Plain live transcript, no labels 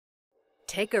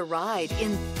Take a ride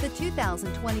in the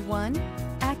 2021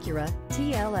 ACURA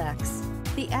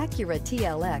TLX. The ACURA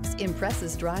TLX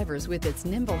impresses drivers with its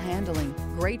nimble handling,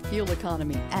 great fuel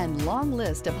economy, and long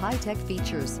list of high-tech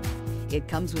features. It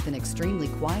comes with an extremely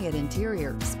quiet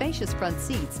interior, spacious front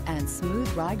seats, and smooth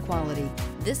ride quality.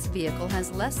 This vehicle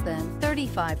has less than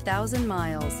 35,000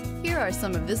 miles. Here are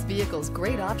some of this vehicle's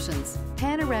great options: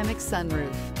 panoramic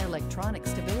sunroof, electronic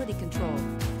stability control,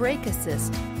 brake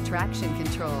assist, traction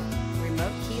control,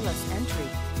 remote keyless entry,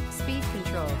 speed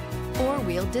control,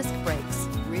 four-wheel disc brakes,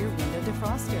 rear window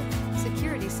defroster,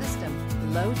 security system,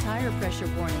 low tire pressure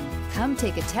warning. Come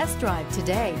take a test drive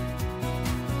today.